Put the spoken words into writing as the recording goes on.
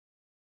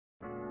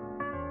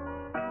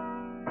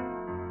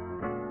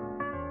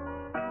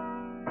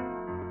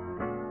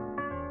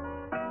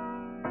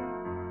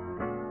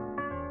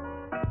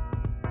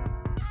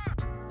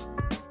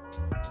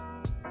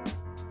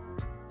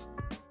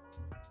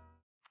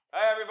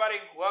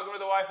everybody. Welcome to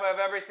the Wi-Fi of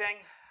Everything.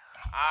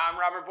 I'm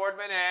Robert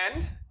Boardman,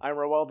 and I'm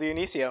Raul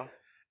Dionisio.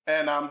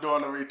 And I'm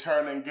doing a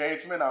return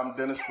engagement. I'm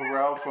Dennis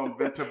Burrell from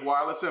Ventev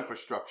Wireless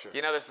Infrastructure.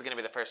 You know this is going to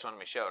be the first one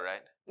we show,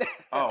 right?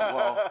 Oh,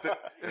 well,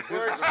 if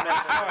this is the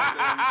first one,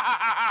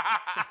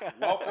 then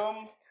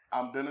welcome.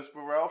 I'm Dennis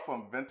Burrell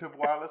from Ventev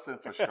Wireless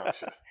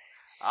Infrastructure.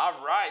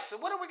 All right, so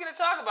what are we going to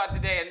talk about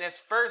today in this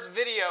first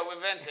video with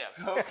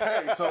Ventev?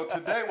 Okay, so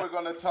today we're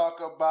going to talk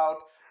about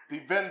the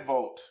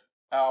VenVolt,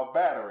 our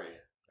battery,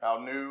 our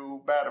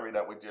new battery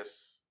that we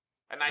just...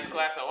 A nice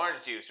glass of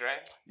orange juice, right?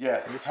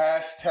 Yeah,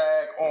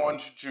 hashtag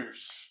orange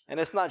juice.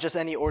 And it's not just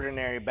any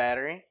ordinary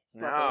battery. It's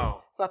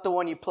not the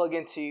one you plug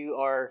into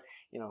our,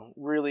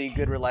 really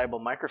good, reliable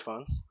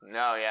microphones.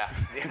 No, yeah.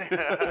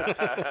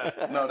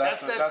 No,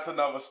 that's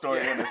another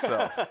story in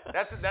itself.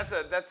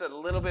 That's a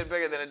little bit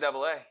bigger than a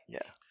AA. Yeah.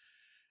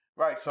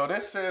 Right, so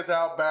this is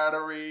our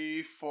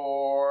battery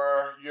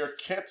for your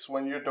kits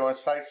when you're doing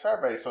site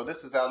surveys. So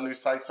this is our new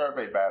site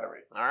survey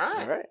battery. All right.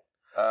 All right.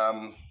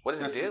 What does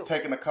it do? This has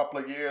taken a couple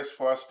of years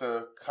for us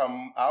to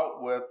come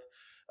out with,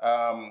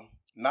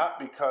 not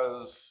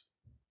because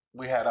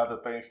we had other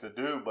things to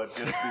do, but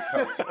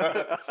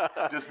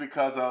just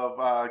because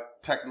of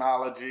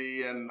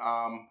technology and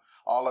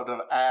all of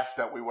the asks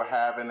that we were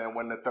having. And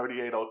when the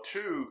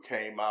 3802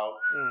 came out,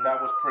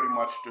 that was pretty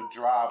much the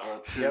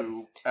driver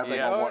to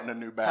everyone wanting a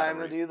new battery.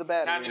 Time to do the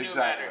battery. Time to do the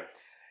battery.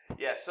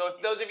 Yes, so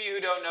if those of you who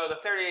don't know, the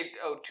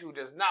 3802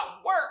 does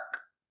not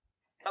work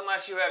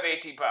unless you have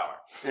AT power.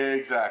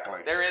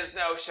 Exactly. There is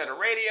no shut a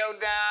radio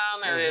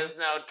down. There is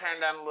no turn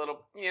down a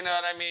little, you know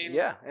what I mean?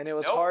 Yeah, and it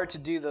was hard to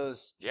do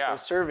those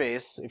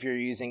surveys if you're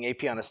using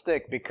AP on a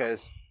stick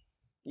because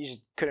you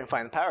just couldn't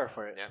find the power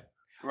for it. Yeah.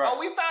 Right. Oh,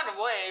 we found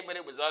a way, but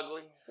it was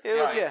ugly. It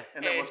was,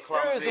 and it was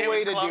clumsy. There was a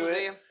way to do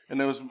it.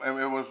 And it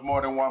was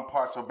more than one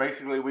part. So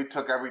basically, we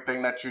took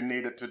everything that you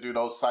needed to do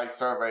those site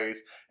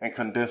surveys and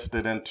condensed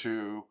it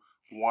into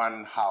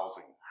one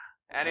housing.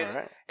 And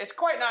it's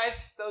quite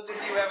nice. Those of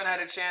you who haven't had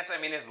a chance,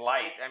 I mean, it's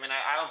light. I mean,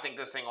 I don't think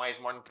this thing weighs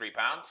more than 3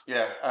 pounds.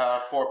 Yeah,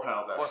 4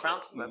 pounds actually. 4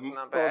 pounds? That's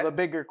not bad. Well, the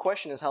bigger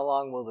question is how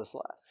long will this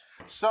last?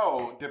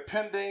 So,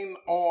 depending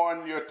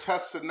on your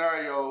test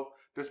scenario,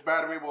 this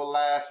battery will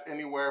last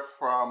anywhere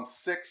from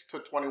 6 to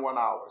 21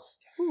 hours.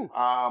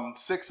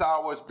 6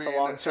 hours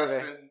being the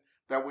testing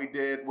that we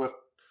did with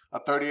a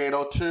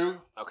 3802.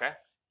 Okay.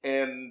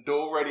 In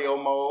dual radio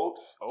mode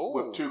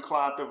with 2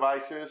 client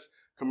devices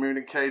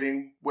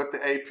communicating with the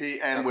AP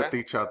and with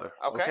each other.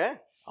 Okay.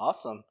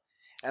 Awesome.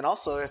 And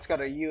also, it's got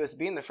a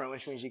USB in the front,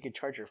 which means you can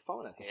charge your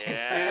phone at the same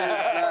time.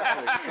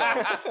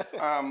 Exactly.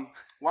 So,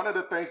 one of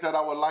the things that I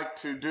would like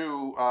to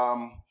do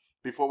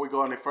before we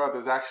go any further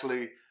is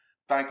actually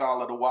thank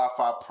all of the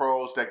Wi-Fi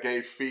pros that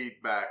gave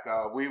feedback.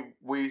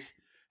 We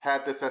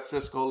had this at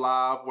Cisco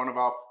Live, one of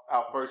our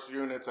first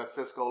units at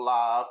Cisco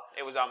Live.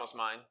 It was almost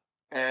mine.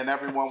 And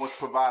everyone was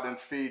providing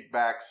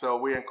feedback, so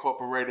we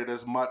incorporated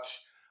as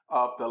much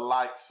of the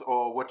likes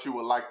or what you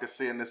would like to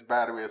see in this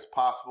battery as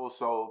possible.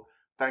 So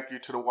thank you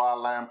to the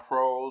Wildland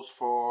pros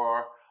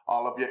for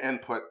all of your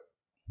input.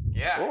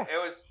 Yeah,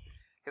 It was,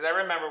 because I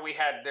remember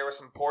there were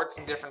some ports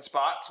in different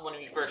spots when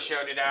we first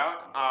showed it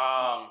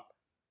out.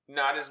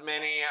 Not as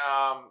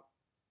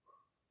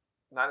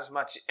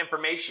much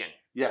information.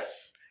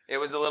 Yes. It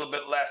was a little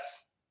bit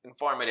less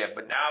informative,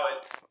 but now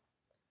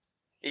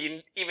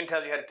it even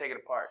tells you how to take it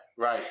apart.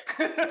 Right.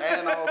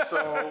 And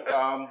also,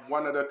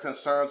 one of the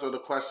concerns or the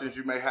questions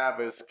you may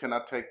have is, can I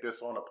take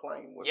this on a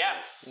plane with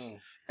me?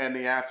 And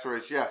the answer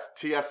is yes.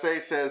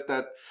 TSA says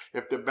that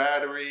if the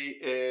battery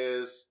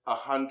is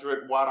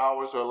 100 watt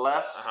hours or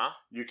less,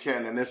 you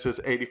can. And this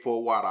is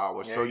 84 watt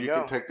hours. So you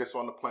can take this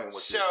on the plane with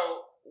you.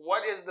 So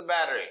what is the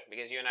battery?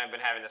 Because you and I have been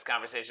having this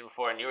conversation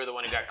before, and you were the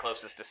one who got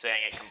closest to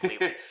saying it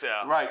completely.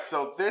 Right.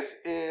 So this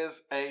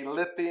is a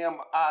lithium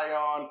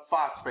ion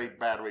phosphate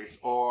batteries,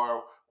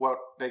 or what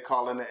they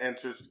call in the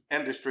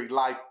industry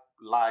LiPo.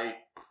 LiPo.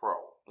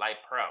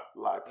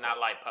 LiPo. Not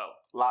lipo.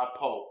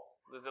 LiPo.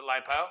 Is it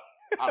lipo?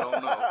 I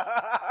don't know.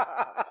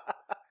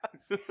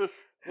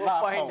 We'll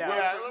find out.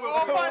 Yeah, we'll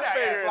find out.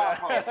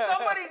 If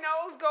somebody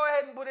knows, go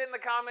ahead and put it in the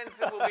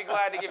comments, and we'll be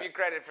glad to give you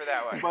credit for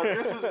that one. But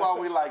this is why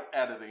we like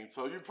editing,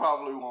 so you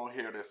probably won't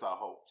hear this, I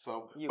hope.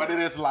 But it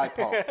is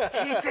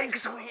LiPo. He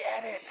thinks we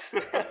edit.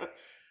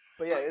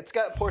 But yeah, it's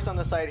got ports on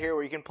the side here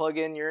where you can plug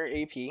in your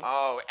AP.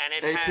 Oh, and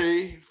it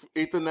has...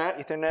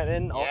 Ethernet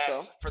in also.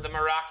 Yes, for the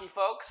Meraki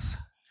folks.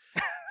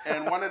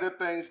 And one of the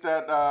things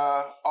that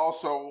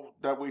also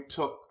that we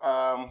took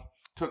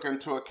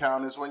into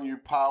account is when you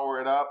power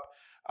it up,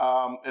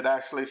 it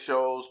actually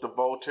shows the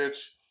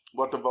voltage,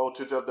 what the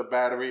voltage of the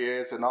battery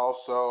is, and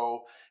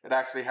also it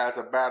actually has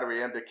a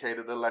battery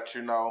indicator to let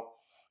you know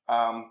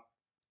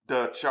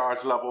the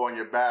charge level on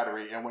your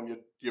battery. And when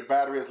your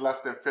battery is less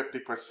than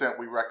 50%,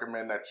 we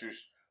recommend that you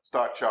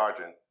start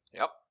charging.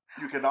 Yep.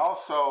 You can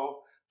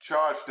also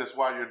charge this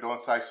while you're doing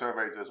site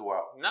surveys as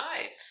well.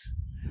 Nice.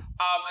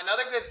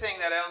 Another good thing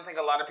that I don't think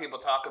a lot of people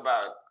talk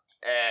about,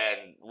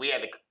 and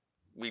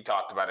we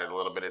talked about it a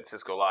little bit at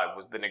Cisco Live,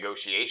 was the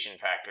negotiation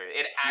factor.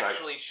 It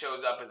actually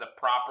shows up as a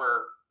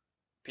proper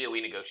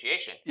PoE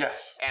negotiation.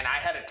 Yes. And I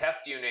had a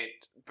test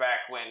unit back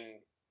when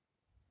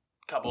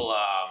a couple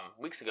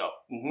weeks ago,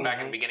 back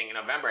in the beginning of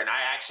November, and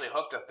I actually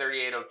hooked a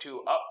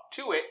 3802 up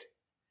to it,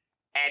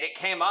 and it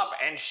came up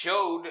and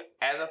showed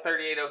as a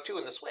 3802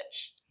 in the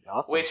switch.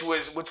 Awesome. Which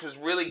was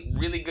really,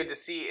 really good to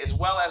see, as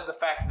well as the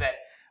fact that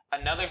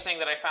another thing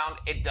that I found,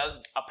 it does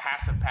a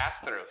passive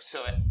pass-through.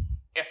 So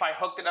if I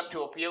hooked it up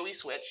to a PoE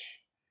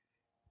switch,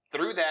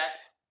 through that,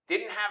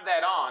 didn't have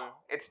that on,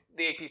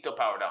 the AP still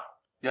powered on.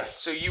 Yes.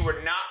 So you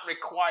were not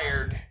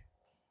required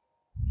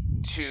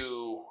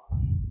to,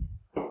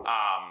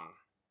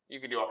 you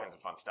could do all kinds of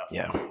fun stuff.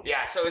 Yeah.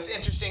 Yeah, so it's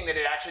interesting that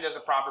it actually does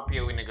a proper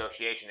PoE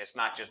negotiation. It's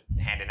not just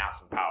handing out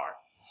some power.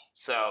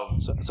 So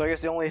I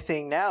guess the only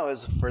thing now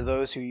is for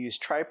those who use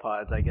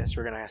tripods, I guess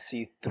we're going to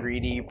see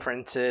 3D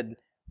printed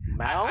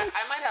mounts.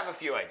 I might have a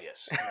few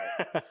ideas.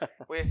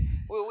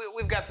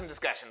 We've got some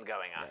discussion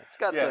going on. It's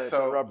got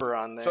the rubber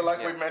on there. So like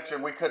we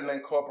mentioned, we couldn't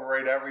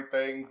incorporate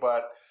everything,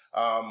 but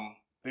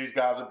these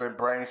guys have been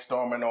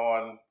brainstorming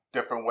on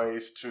different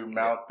ways to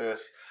mount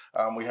this.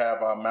 We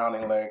have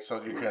mounting legs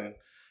so you can,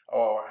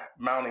 or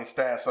mounting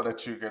stands so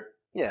that you could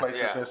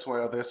place it this way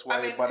or this way.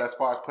 I mean, but as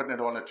far as putting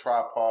it on a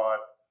tripod.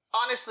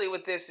 Honestly,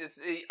 with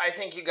this, I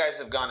think you guys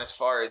have gone as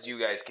far as you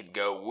guys could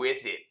go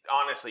with it.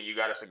 Honestly, you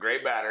got us a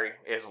great battery.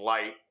 It's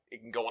light.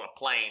 It can go on a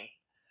plane.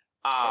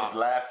 It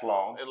lasts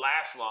long.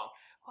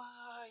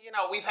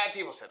 Well, we've had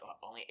people say,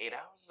 only 8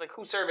 hours? It's like,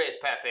 who surveys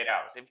past 8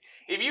 hours?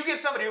 If you get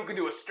somebody who can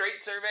do a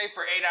straight survey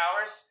for 8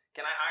 hours,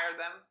 can I hire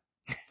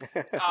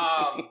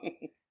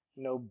them?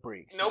 No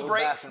breaks. No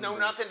breaks, no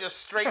nothing,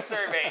 just straight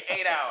survey,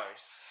 8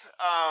 hours.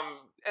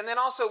 And then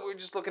also, we're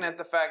just looking at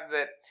the fact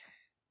that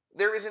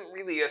there isn't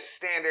really a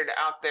standard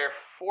out there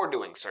for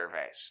doing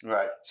surveys.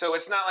 Right. So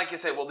it's not like you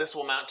say, well, this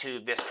will mount to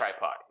this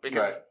tripod.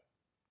 Because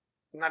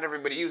not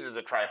everybody uses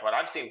a tripod.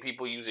 I've seen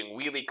people using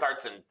wheelie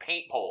carts and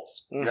paint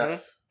poles.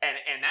 Yes. And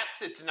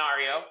that's a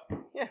scenario.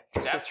 Yeah.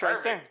 That's perfect.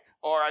 Right there.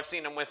 Or I've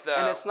seen them with...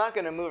 and it's not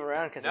going to move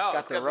around because it's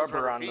got the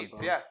rubber on feet.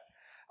 the Yeah.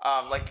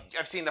 Like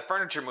I've seen the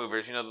furniture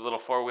movers, the little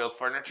four-wheeled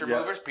furniture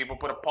movers. People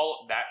put a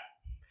pole...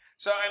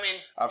 So, I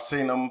mean... I've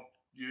seen them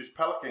use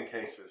Pelican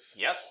cases.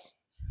 Yes.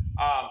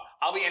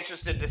 I'll be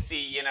interested to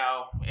see,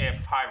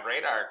 if Hive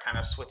Radar kind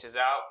of switches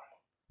out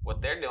what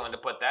they're doing to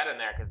put that in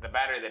there, because the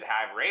battery that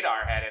Hive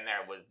Radar had in there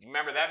was,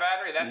 remember that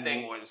battery? That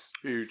thing was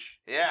huge.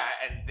 Yeah,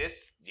 and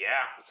this,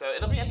 so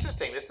it'll be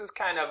interesting. This is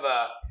kind of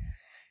a,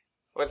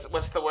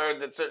 what's the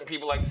word that certain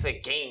people like to say,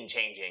 game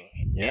changing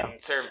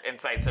in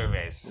site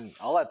surveys.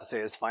 All I have to say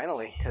is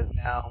finally, because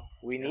now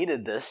we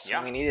needed this.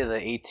 Yeah. We needed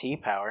the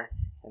AT power,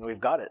 and we've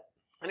got it.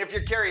 And if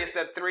you're curious,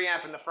 that 3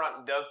 amp in the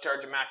front does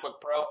charge a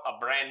MacBook Pro, a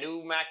brand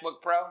new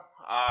MacBook Pro.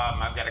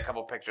 I've got a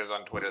couple pictures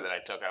on Twitter that I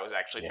took. I was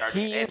actually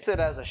charging it. He used it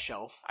as a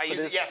shelf. I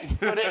use it, yes.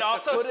 But it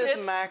also sits...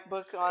 his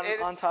MacBook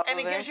on top of it.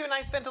 And it gives you a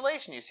nice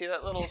ventilation. You see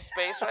that little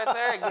space right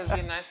there? It gives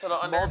you a nice little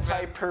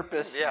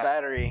multi-purpose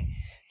battery,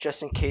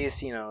 just in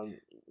case, you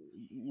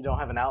don't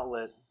have an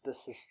outlet.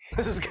 This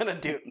is going to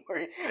do it for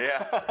you.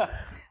 Yeah.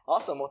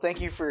 Awesome. Well,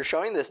 thank you for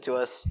showing this to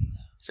us.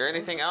 Is there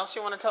anything else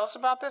you want to tell us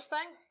about this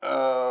thing?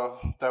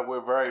 That we're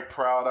very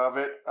proud of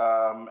it,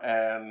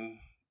 and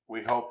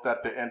we hope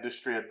that the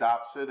industry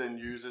adopts it and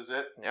uses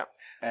it. Yep.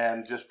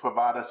 And just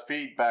provide us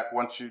feedback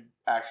once you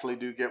actually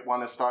do get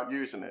one and start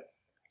using it.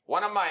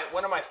 One of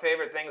my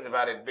favorite things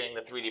about it being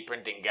the 3D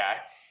printing guy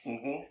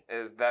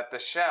is that the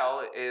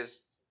shell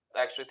is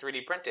actually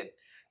 3D printed.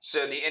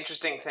 So the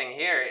interesting thing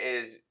here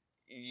is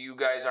you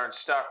guys aren't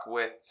stuck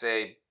with,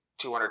 say,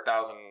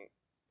 200,000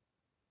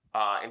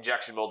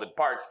 injection molded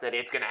parts that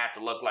it's going to have to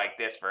look like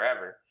this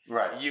forever.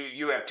 Right.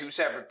 You have 2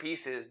 separate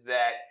pieces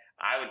that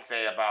I would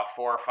say about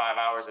 4 or 5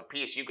 hours a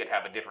piece. You could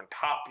have a different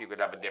top. You could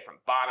have a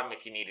different bottom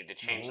if you needed to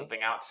change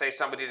something out. Say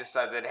somebody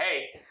decided that,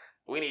 hey,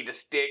 we need to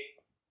stick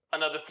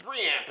another 3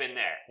 amp in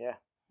there. Yeah.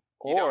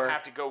 You don't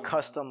have to go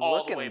custom all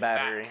looking the way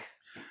battery. Back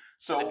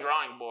to the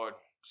drawing board.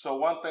 So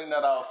one thing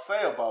that I'll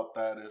say about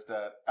that is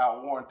that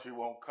our warranty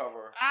won't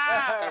cover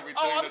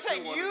everything. I'm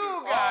saying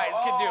you guys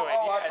can do it.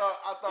 Yes.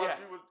 I thought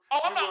you would.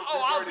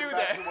 I'll do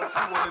that. What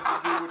you wanted to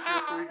do with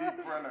your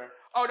 3D printer.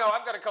 Oh no,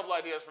 I've got a couple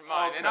ideas for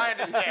mine, and I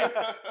understand.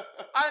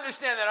 I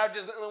understand that I've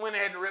just went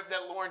ahead and ripped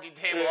that warranty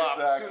table off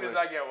as soon as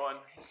I get one.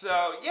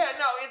 So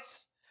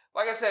it's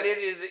like I said, it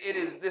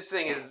is. This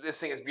thing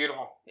is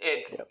beautiful.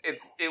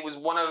 It was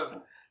one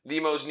of the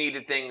most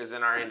needed things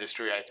in our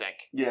industry, I think.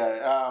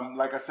 Yeah,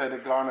 like I said,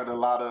 it garnered a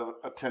lot of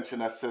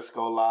attention at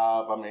Cisco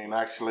Live. I mean,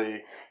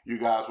 actually, you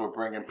guys were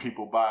bringing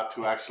people by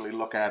to actually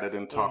look at it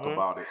and talk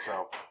about it.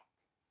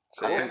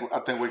 So I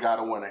think we got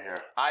a winner here.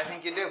 I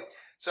think you do.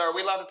 So are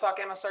we allowed to talk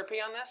MSRP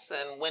on this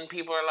and when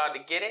people are allowed to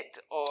get it,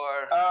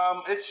 or?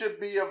 It should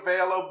be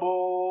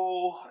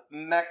available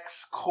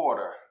next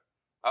quarter.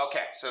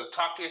 Okay, so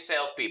talk to your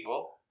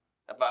salespeople,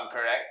 if I'm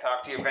correct.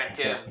 Talk to your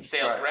Ventev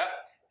sales rep.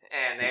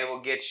 And they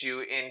will get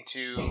you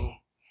into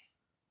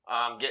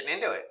getting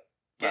into it.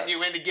 Getting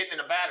you into getting in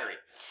a battery.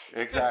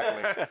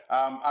 Exactly.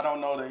 I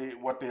don't know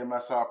what the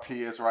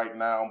MSRP is right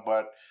now,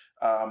 but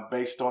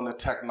based on the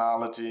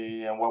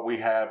technology and what we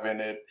have in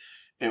it,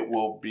 it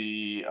will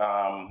be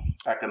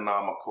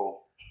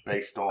economical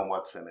based on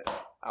what's in it.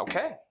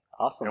 Okay.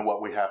 Awesome. And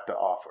what we have to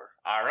offer.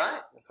 All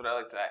right. That's what I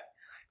like to say.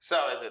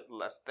 So is it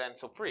less than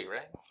free,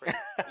 right? Free.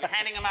 You're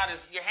handing them out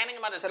as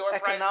door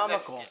prizes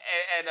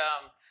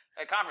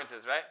at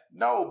conferences, right?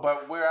 No,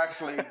 but we're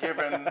actually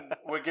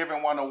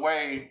giving one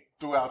away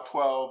through our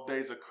 12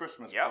 Days of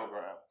Christmas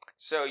program.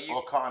 So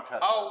or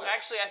contest. Oh,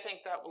 actually, I think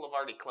that will have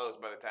already closed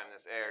by the time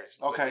this airs.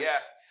 Okay. But yeah.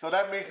 So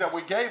that means that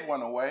we gave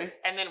one away.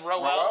 And then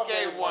Roel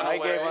gave one away.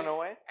 I gave one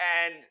away.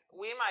 And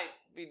we might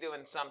be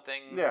doing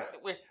something. Yeah.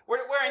 We're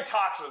in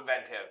talks with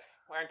Ventev.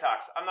 We're in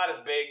talks. I'm not as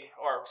big,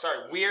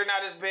 we're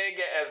not as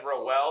big as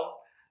Roel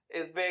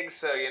is big.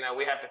 So,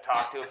 we have to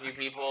talk to a few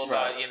people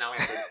about,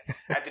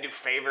 have to do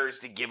favors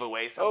to give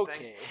away something.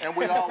 Okay. And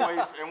we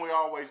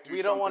always do.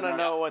 We don't want to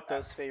know what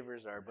those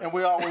favors are. But. And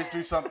we always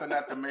do something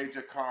at the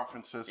major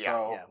conferences.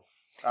 So. Yeah.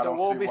 I don't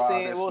we'll see be why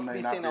seeing this we'll may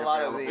be not seeing be a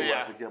lot of available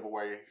these to give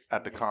away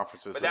at the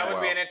conferences. But that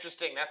would be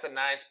that's a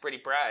nice, pretty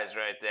prize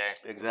right there.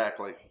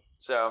 Exactly.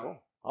 So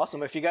cool.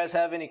 Awesome. If you guys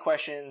have any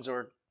questions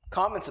or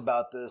comments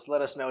about this,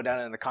 let us know down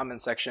in the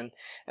comments section,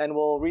 and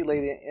we'll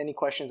relay any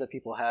questions that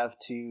people have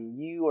to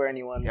you or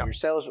anyone your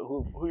sales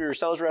who your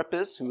sales rep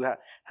is, who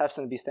happens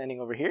to be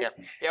standing over here.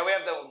 Yeah, we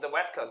have the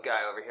West Coast guy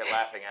over here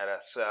laughing at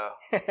us. So,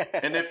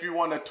 and if you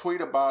want to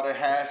tweet about it,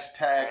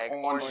 hashtag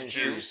orange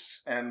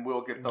juice, and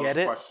we'll get those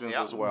questions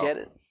as well. Get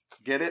it.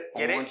 Get it.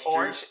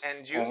 Orange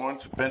and juice.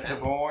 Orange.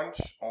 Ventev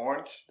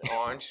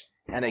orange.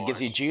 And it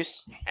gives you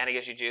juice. And it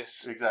gives you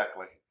juice.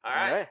 Exactly. All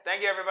right.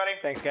 Thank you, everybody.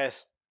 Thanks,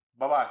 guys.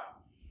 Bye-bye.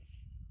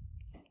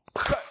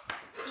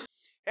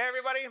 Hey,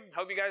 everybody.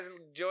 Hope you guys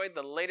enjoyed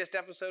the latest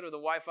episode of the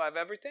Wi-Fi of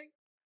Everything.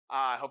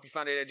 I hope you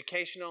found it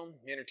educational,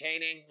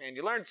 entertaining, and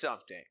you learned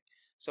something.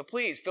 So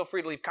please feel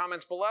free to leave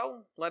comments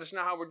below. Let us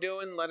know how we're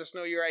doing. Let us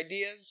know your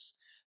ideas.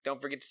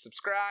 Don't forget to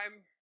subscribe.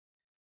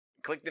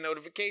 Click the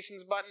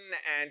notifications button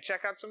and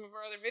check out some of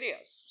our other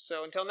videos.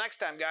 So until next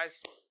time,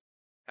 guys,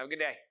 have a good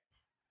day.